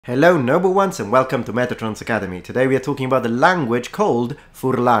Hello noble ones and welcome to Metatron's Academy. Today we are talking about the language called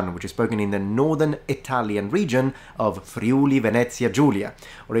Furlan, which is spoken in the northern Italian region of Friuli Venezia Giulia.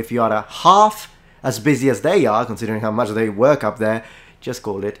 Or if you are half as busy as they are, considering how much they work up there, just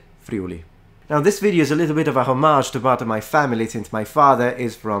call it Friuli. Now this video is a little bit of a homage to part of my family since my father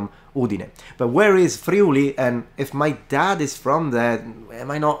is from Udine. But where is Friuli, and if my dad is from there,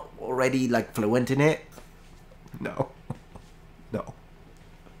 am I not already like fluent in it? No. No.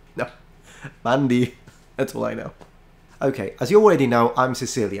 No. Mandi. That's all I know. Okay, as you already know, I'm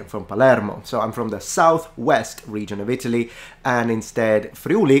Sicilian, from Palermo, so I'm from the southwest region of Italy, and instead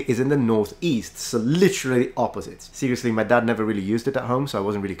Friuli is in the northeast, so literally opposites. Seriously, my dad never really used it at home, so I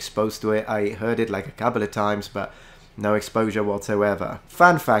wasn't really exposed to it. I heard it like a couple of times, but no exposure whatsoever.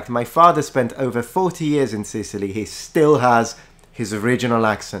 Fun fact, my father spent over 40 years in Sicily. He still has his original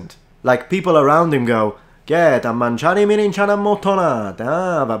accent. Like, people around him go, "Get a mangiare mirinciana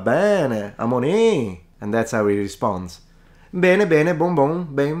mottonata, va bene, amoni." And that's how he responds. Bene, bene, bon, bon,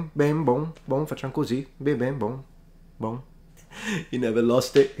 ben, ben, bon, bon, facciamo così, ben, ben, bon, bon. He never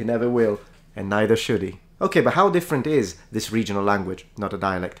lost it, he never will, and neither should he. Okay, but how different is this regional language, not a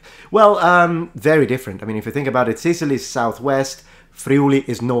dialect? Well, very different. I mean, if you think about it, Sicily is southwest, Friuli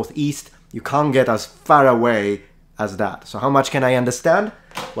is northeast. You can't get as far away as that. So how much can I understand?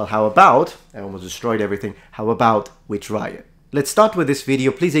 Well, how about, I almost destroyed everything, how about we try it? Let's start with this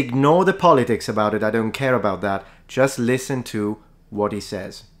video. Please ignore the politics about it, I don't care about that. Just listen to what he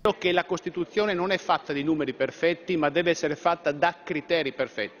says. Che la Costituzione non è fatta di numeri perfetti, ma deve essere fatta da criteri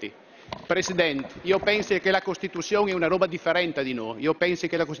perfetti. Presidente, io penso che la Costituzione è una roba differente di noi. Io penso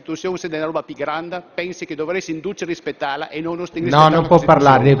che la Costituzione sia una roba più grande, penso che dovresti indurci a rispettarla e non rispettare. No, non può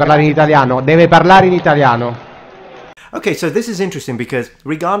parlare, deve parlare in italiano. Deve parlare in italiano. Okay, so this is interesting because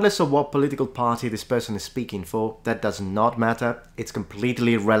regardless of what political party this person is speaking for, that does not matter. It's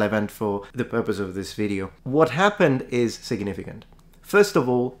completely irrelevant for the purpose of this video. What happened is significant. First of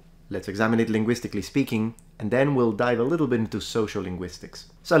all, let's examine it linguistically speaking, and then we'll dive a little bit into social linguistics.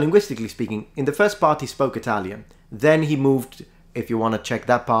 So linguistically speaking, in the first part he spoke Italian. Then he moved, if you want to check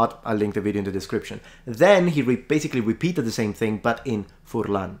that part, I'll link the video in the description. Then he basically repeated the same thing, but in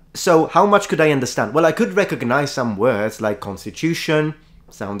Furlan. So how much could I understand? Well, I could recognize some words like constitution,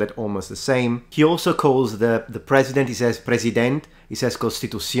 sounded almost the same. He also calls the president, he says president, he says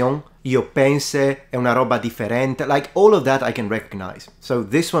costitución, io pense è una roba differente, like all of that I can recognize. So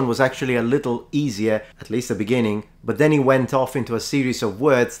this one was actually a little easier, at least the beginning, but then he went off into a series of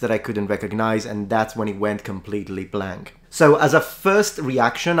words that I couldn't recognize, and that's when he went completely blank. So as a first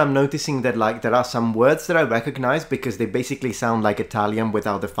reaction, I'm noticing that like there are some words that I recognize because they basically sound like Italian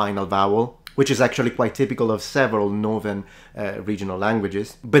without the final vowel, which is actually quite typical of several northern regional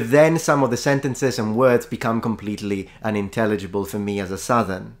languages. But then some of the sentences and words become completely unintelligible for me as a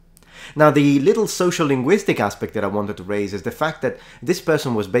southern. Now, the little social linguistic aspect that I wanted to raise is the fact that this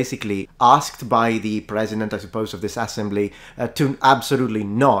person was basically asked by the president, I suppose, of this assembly to absolutely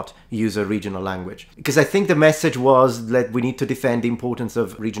not use a regional language. Because I think the message was that we need to defend the importance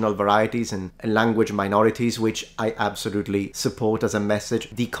of regional varieties and language minorities, which I absolutely support as a message.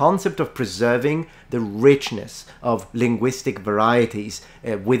 The concept of preserving the richness of linguistic varieties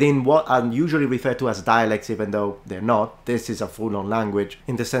within what are usually referred to as dialects, even though they're not. This is a full-on language,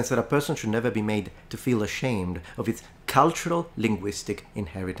 in the sense that a person should never be made to feel ashamed of its cultural linguistic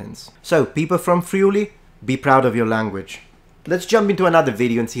inheritance. So, people from Friuli, be proud of your language. Let's jump into another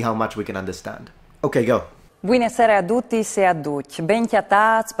video and see how much we can understand. Okay, go. Buonasera a tutti e a tutti. Ben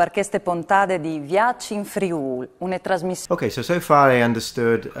chiatats per queste puntate di Viaggi in Friuli, una trasmissione. Okay, so far I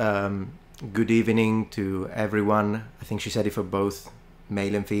understood good evening to everyone. I think she said it for both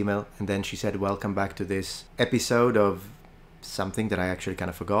male and female, and then she said welcome back to this episode of something that I actually kind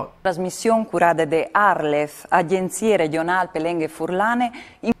of forgot. Trasmissione curata de Arlef, Agenzie Regional Pelenghe Furlane.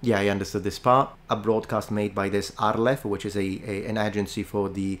 Yeah, I understood this part. A broadcast made by this Arlef, which is an agency for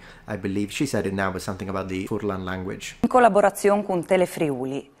the, I believe, she said it now, but something about the Furlan language. In collaborazione con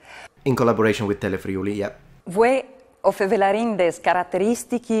Telefriuli. In collaboration with Telefriuli, yeah. Voi ofevelarin des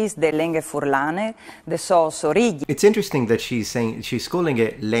caratteristicis de lenghe furlane, de sos origini. It's interesting that she's calling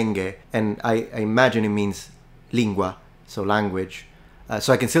it lenghe, and I imagine it means lingua. So language,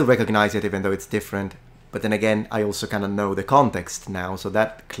 so I can still recognize it even though it's different, but then again I also kind of know the context now, so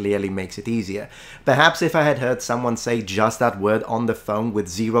that clearly makes it easier. Perhaps if I had heard someone say just that word on the phone with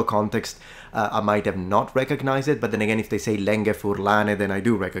zero context, I might have not recognized it, but then again if they say lenghe furlane, then I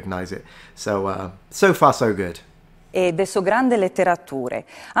do recognize it. So, so far so good. E de so grande letterature,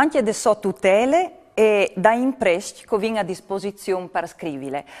 anche de so tutele e da imprest co vin a disposizione per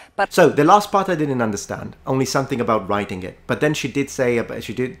scrivile. So the last part I didn't understand, only something about writing it. But then she did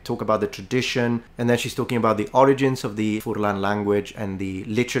talk about the tradition, and then she's talking about the origins of the Furlan language and the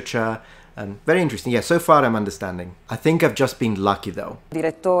literature. And very interesting. Yeah, so far I'm understanding. I think I've just been lucky though.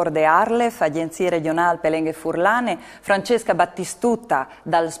 Direttore de Arlef, Agenzie Regional Pelenghe Furlane, Francesca Battistuta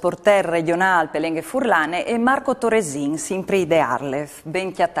dal Sporter Regional Pelenghe Furlane e Marco Torresin, sempre de Arlef.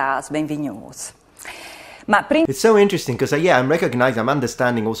 Ben chiatas, benvignos. It's so interesting because I'm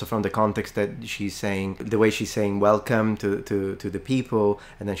understanding also from the context that she's saying, the way she's saying welcome to the people,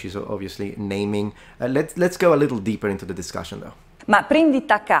 and then she's obviously naming. Let's go a little deeper into the discussion though. Ma prim di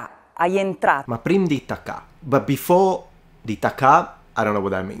tacà hai entrato. Ma prim di tacà. But before di tacà, I don't know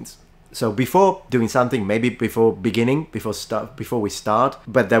what that means. So before doing something, maybe before beginning, before we start,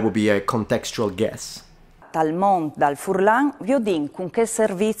 but that would be a contextual guess. Al mont dal Furlan, viodin con che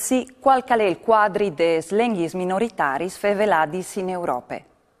servizi qualche il quadri des lenghis minoritaris feveladis in Europe.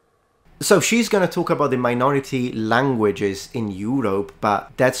 So she's going to talk about the minority languages in Europe,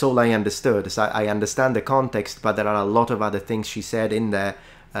 but that's all I understood. So I understand the context, but there are a lot of other things she said in there,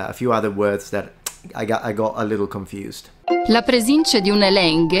 a few other words that I got a little confused. La presenza di une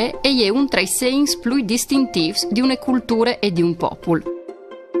lenghe è un tra i segni più distintivi di una cultura e di un popolo.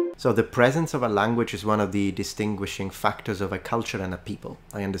 So the presence of a language is one of the distinguishing factors of a culture and a people.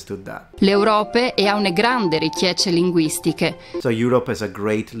 I understood that. L'Europa ha una grande ricchezza linguistiche. So Europe has a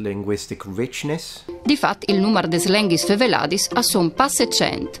great linguistic richness. Difatti il numero des lenghis feveladis son passe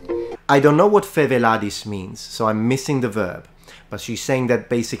 100. I don't know what feveladis means, so I'm missing the verb. But she's saying that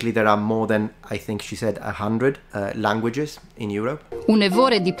basically there are more than, I think she said, 100 languages in Europe. Un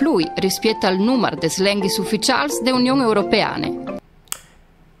evore di più rispetto al numero des lenghis ufficiali dell'Unione Europeana.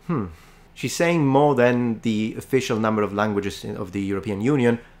 She's saying more than the official number of languages of the European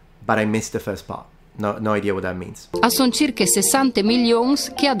Union, but I missed the first part. No idea what that means. Sono circa 60 milioni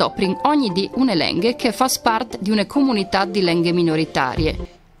che adoprano ogni di una lingua che fa parte di una comunità di lingue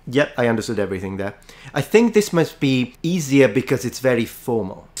minoritarie. Yep, I understood everything there. I think this must be easier because it's very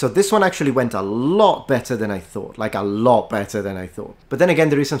formal. So this one actually went a lot better than I thought, like a lot better than I thought. But then again,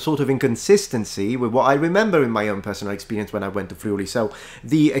 there is some sort of inconsistency with what I remember in my own personal experience when I went to Friuli. So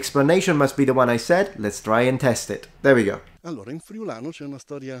the explanation must be the one I said. Let's try and test it. There we go. Allora, in friulano c'è una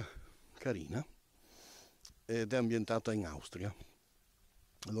storia carina ed è ambientata in Austria.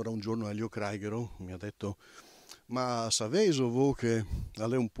 Allora un giorno Elio Kraigero mi ha detto: ma sapevo voi che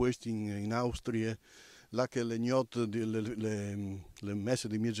alle un posto in Austria là che le messe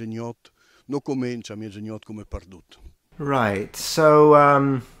di mie geniot non comincia mie geniot come perdut. Right, so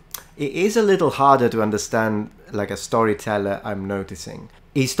it is a little harder to understand like a storyteller, I'm noticing.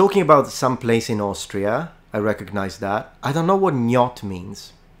 He's talking about some place in Austria, I recognize that. I don't know what gnot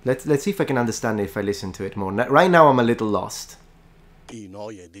means. Let's see if I can understand it if I listen to it more. Right now I'm a little lost.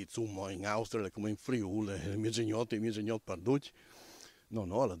 Noi insomma in Austria come in Friuli, i miei geniot perdut. No,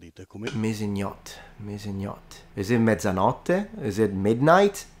 la dite come Mesignot. Is it mezzanotte? Is it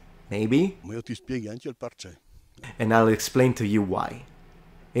midnight? Maybe? Ma io ti spiego anche il perché. And I'll explain to you why.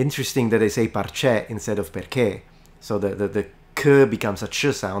 Interesting that they say parce instead of perché. So the k becomes a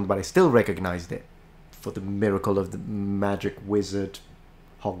ch sound, but I still recognized it for the miracle of the magic wizard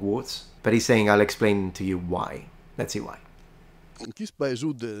Hogwarts. But he's saying I'll explain to you why. Let's see why. In questo paese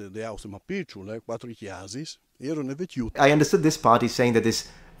di Austria, ma piccolo, 4 chiasis, erano vecchiuti. I understood this part. He's saying that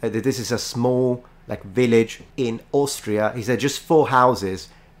this is a small like village in Austria. He said just 4 houses.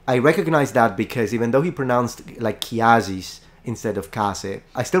 I recognize that because even though he pronounced like chiasis instead of case,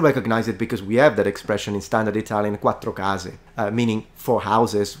 I still recognize it because we have that expression in standard Italian, quattro case, meaning 4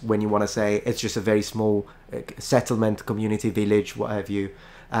 houses when you want to say it's just a very small settlement, community, village, what have you.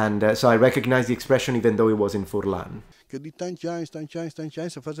 And so I recognize the expression even though it was in Furlan. Che di tanti anni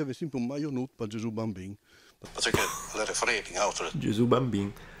si faceva sempre un maionut per Gesù Bambin. Perché l'era freddo in Austria. Gesù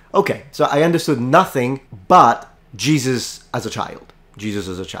Bambin. Okay, so I understood nothing but Jesus as a child. Jesus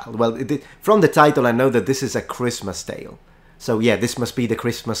as a child. Well, from the title I know that this is a Christmas tale. So yeah, this must be the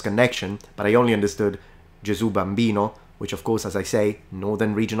Christmas connection, but I only understood Gesù Bambino, which of course, as I say,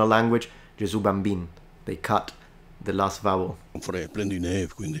 northern regional language, Gesù Bambin. They cut the last vowel.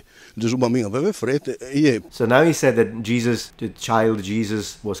 So now he said that Jesus, the child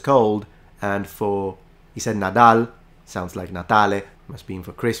Jesus, was cold, and he said Nadal, sounds like Natale, must be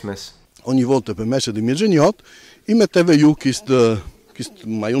for Christmas. Ogni volta per messe di mezzanotte, I metteva io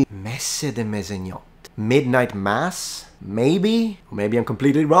Messe de mezzanotte. Midnight mass? Maybe? Or maybe I'm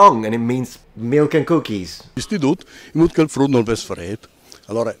completely wrong, and it means milk and cookies. Istitut, I moet che il frutto non ves freddo.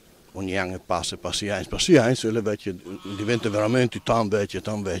 Allora, ogni anno passa, e le vecchie diventa veramente tan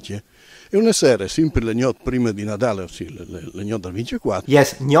vecchie. E una sera, sempre le gnot prima di Natale, sì, le gnot del 24.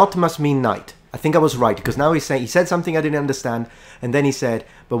 Yes, gnot must mean night. I think I was right, because now he said something I didn't understand, and then he said,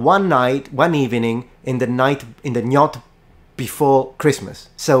 but one evening, in the gnot before Christmas.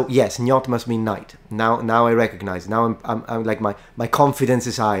 So yes, gnot must mean night. Now I recognize. Now I'm like my confidence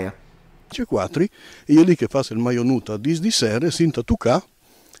is higher. 24, e io lì che faccio il maionuta di sera, sinta tu qua,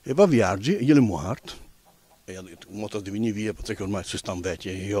 e va viaggi, e gliele muart. E ha detto, molto di venire via, perché ormai si stanno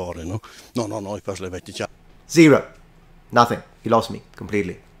vecchie ore, no? No, io faccio le vecchie ciao. Zero. Nothing. He lost me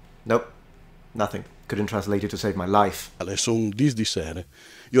completely. Nope. Nothing. Couldn't translate it to save my life. Alle sono di sera.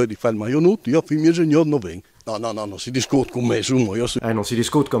 Io di fare il maionut, io fin mio signor non vengo. No, non si discute con me, sumo. Non si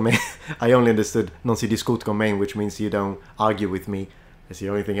discute con me. I only understood non si discute con me, which means you don't argue with me. That's the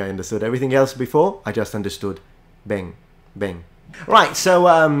only thing I understood. Everything else before, I just understood. Bang. Right, so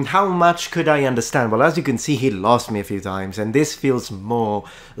how much could I understand? Well, as you can see, he lost me a few times, and this feels more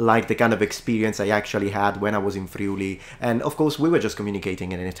like the kind of experience I actually had when I was in Friuli. And of course, we were just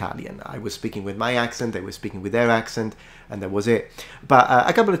communicating in Italian. I was speaking with my accent, they were speaking with their accent, and that was it. But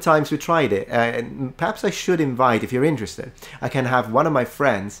a couple of times we tried it, and perhaps I should invite, if you're interested, I can have one of my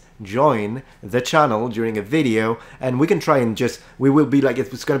friends join the channel during a video, and we can try and we will be like,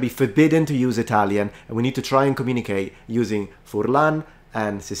 it's going to be forbidden to use Italian, and we need to try and communicate using Furlan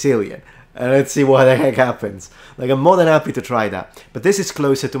and Sicilian. And let's see what the heck happens. Like, I'm more than happy to try that. But this is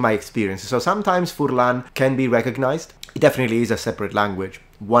closer to my experience. So sometimes Furlan can be recognized. It definitely is a separate language,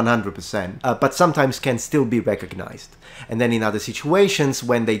 100%. But sometimes can still be recognized. And then in other situations,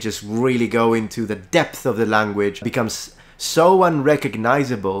 when they just really go into the depth of the language, it becomes so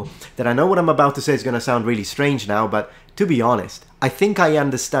unrecognizable that I know what I'm about to say is going to sound really strange now, but to be honest, I think I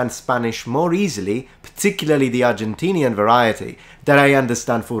understand Spanish more easily, particularly the Argentinian variety, than I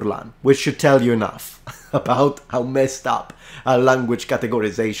understand Furlan, which should tell you enough about how messed up our language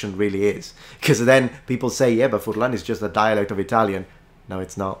categorization really is. Because then people say, yeah, but Furlan is just a dialect of Italian. No,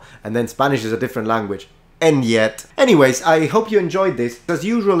 it's not. And then Spanish is a different language. And yet. Anyways, I hope you enjoyed this. As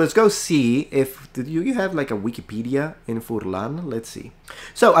usual, let's go see if you have like a Wikipedia in Furlan. Let's see.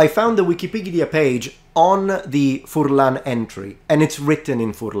 So I found the Wikipedia page on the Furlan entry, and it's written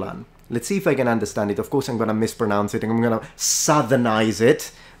in Furlan. Let's see if I can understand it. Of course, I'm going to mispronounce it, and I'm going to southernize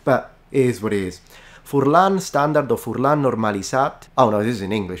it, but it is what it is. Furlan standard o Furlan normalizat. Oh no, this is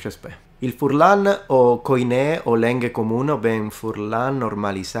in English, aspetta. Il Furlan o koine o lenghe comune o ben Furlan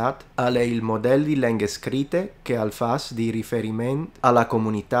normalisat alle il modelli lenghe scritte che al fas di riferimento alla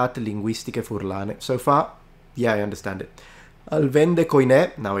comunità linguistiche furlane. So far, yeah, I understand it. Al vende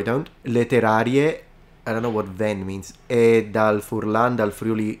koine, now I don't, letterarie, I don't know what ven means, e dal Furlan dal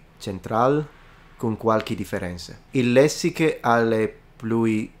Friuli central con qualche differenze. Il lessiche alle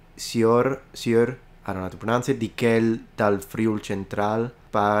plui sior, I don't know how to pronounce it, di quel dal Friul central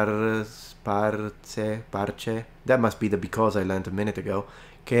parce, that must be the because I learned a minute ago,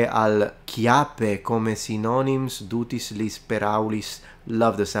 che al chiappe come synonyms dutis lis peraulis,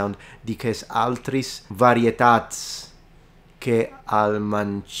 love the sound, dices altris varietats che al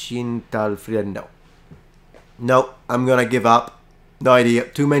mancin tal friulano. No, I'm gonna give up. No idea.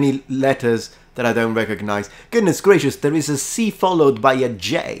 Too many letters that I don't recognize. Goodness gracious, there is a C followed by a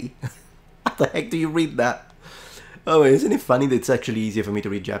J. How the heck do you read that? Oh, isn't it funny that it's actually easier for me to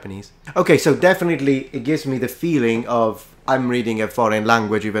read Japanese? Okay, so definitely it gives me the feeling of I'm reading a foreign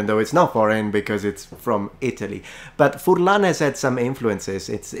language, even though it's not foreign because it's from Italy. But Furlan has had some influences.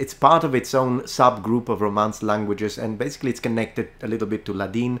 It's part of its own subgroup of Romance languages, and basically it's connected a little bit to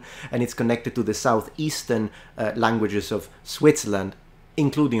Ladin, and it's connected to the southeastern languages of Switzerland,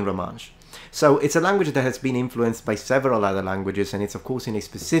 including Romansh. So it's a language that has been influenced by several other languages, and it's of course in a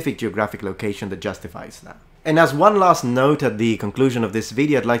specific geographic location that justifies that. And as one last note at the conclusion of this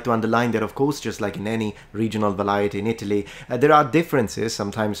video, I'd like to underline that of course, just like in any regional variety in Italy, there are differences,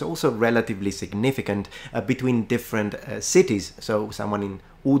 sometimes also relatively significant, between different cities. So someone in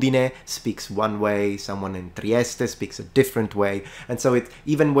Udine speaks one way, someone in Trieste speaks a different way, and so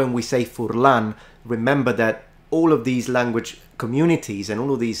even when we say Furlan, remember that all of these language communities and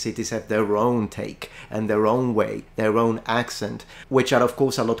all of these cities have their own take and their own way, their own accent, which are of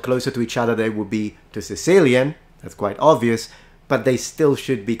course a lot closer to each other than they would be to Sicilian, that's quite obvious, but they still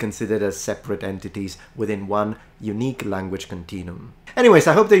should be considered as separate entities within one unique language continuum. Anyways,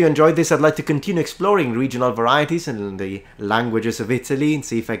 I hope that you enjoyed this. I'd like to continue exploring regional varieties and the languages of Italy and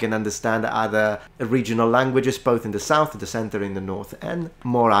see if I can understand other regional languages both in the south, the center, in the north, and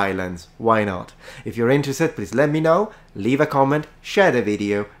more islands. Why not? If you're interested, please let me know, leave a comment, share the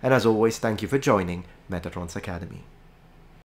video, and as always, thank you for joining Metatron's Academy.